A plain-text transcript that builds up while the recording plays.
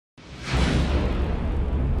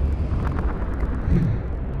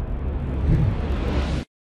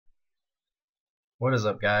What is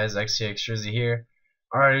up, guys? XTX Jersey here.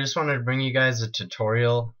 Alright, I just wanted to bring you guys a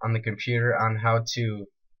tutorial on the computer on how to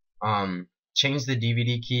change the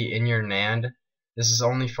DVD key in your NAND. This is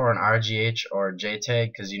only for an RGH or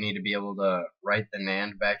Jtag because you need to be able to write the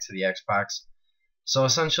NAND back to the Xbox. So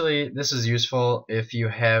essentially, this is useful if you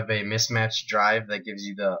have a mismatched drive that gives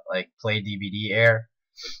you the play DVD error,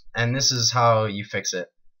 and this is how you fix it.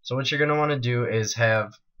 So what you're going to want to do is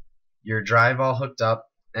have your drive all hooked up,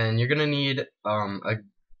 and you're gonna need a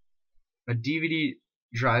DVD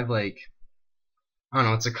drive, I don't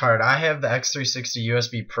know, it's a card. I have the X360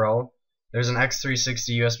 USB Pro. There's an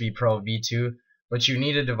X360 USB Pro V2, but you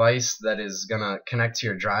need a device that is gonna connect to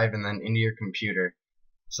your drive and then into your computer.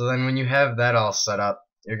 So then when you have that all set up,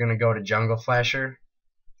 you're gonna go to Jungle Flasher,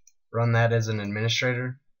 run that as an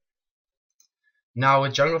administrator. Now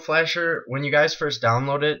with Jungle Flasher, when you guys first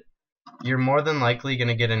download it, you're more than likely going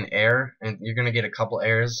to get an error, and you're going to get a couple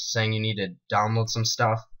errors saying you need to download some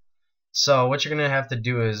stuff. So what you're going to have to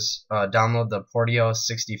do is download the Portio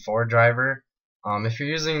 64 driver. If you're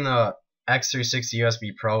using the X360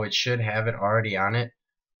 USB Pro, it should have it already on it,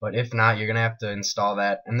 but if not, you're going to have to install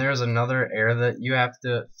that. And there's another error that you have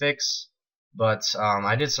to fix, but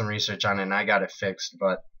I did some research on it and I got it fixed.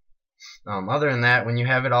 But other than that, when you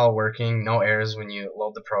have it all working, no errors when you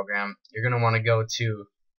load the program, you're going to want to go to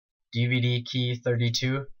DVD key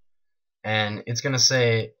 32, and it's gonna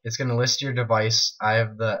list your device. I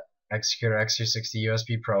have the Executor X360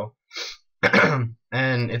 USB Pro,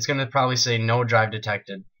 and it's gonna probably say no drive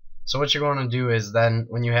detected. So what you're going to do is then,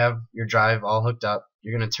 when you have your drive all hooked up,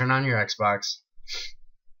 you're gonna turn on your Xbox.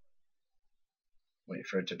 Wait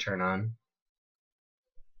for it to turn on.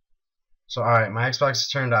 So alright, my Xbox is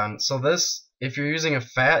turned on. So this, if you're using a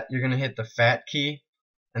FAT, you're gonna hit the FAT key,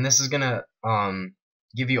 and this is gonna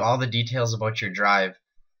give you all the details about your drive.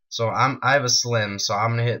 So I have a Slim, so I'm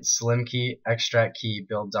gonna hit Slim key, extract key,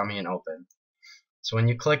 build dummy, and open. So when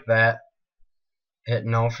you click that, hit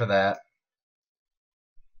no for that.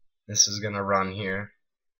 This is gonna run here.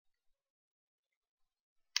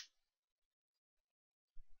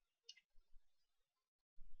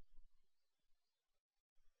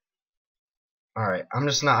 Alright, I'm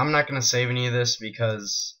not gonna save any of this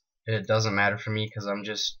because it doesn't matter for me, because I'm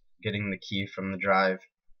just getting the key from the drive.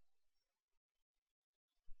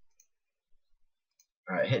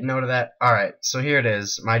 Alright, hit no to that. Alright, so here it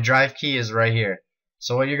is. My drive key is right here.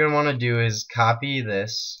 So what you're going to want to do is copy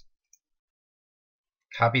this.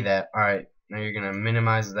 Copy that. Alright, now you're going to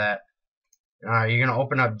minimize that. Alright, you're going to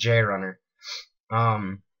open up JRunner.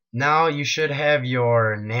 Now you should have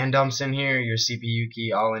your NAND dumps in here, your CPU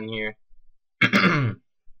key all in here.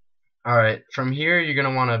 Alright, from here you're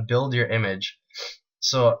going to want to build your image.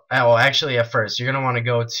 So, actually at first, you're going to want to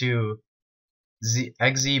go to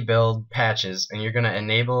XZ build patches, and you're going to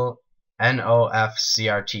enable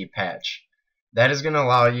NOFCRT patch. That is going to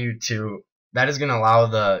allow you to,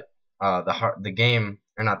 the game,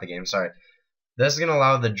 or not the game, sorry. This is going to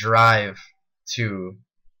allow the drive to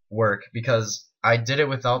work, because I did it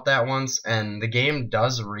without that once, and the game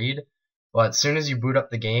does read, but as soon as you boot up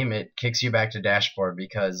the game, it kicks you back to dashboard,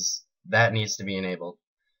 because that needs to be enabled.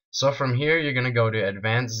 So from here, you're going to go to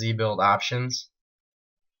Advanced Z-Build Options,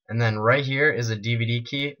 and then right here is a DVD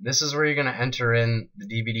key. This is where you're going to enter in the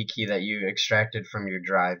DVD key that you extracted from your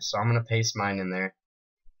drive. So I'm going to paste mine in there,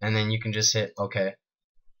 and then you can just hit OK.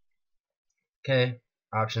 OK,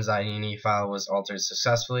 options INE file was altered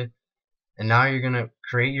successfully, and now you're going to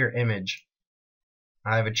create your image.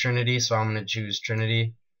 I have a Trinity, so I'm going to choose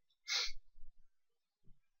Trinity.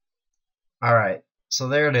 Alright. So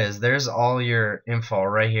there it is. There's all your info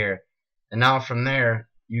right here. And now from there,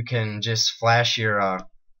 you can just flash your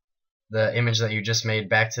the image that you just made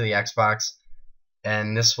back to the Xbox,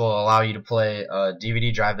 and this will allow you to play a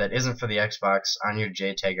DVD drive that isn't for the Xbox on your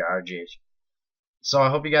Jtag or RGH. So I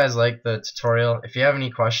hope you guys liked the tutorial. If you have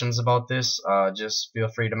any questions about this, just feel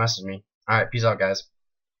free to message me. Alright, peace out, guys.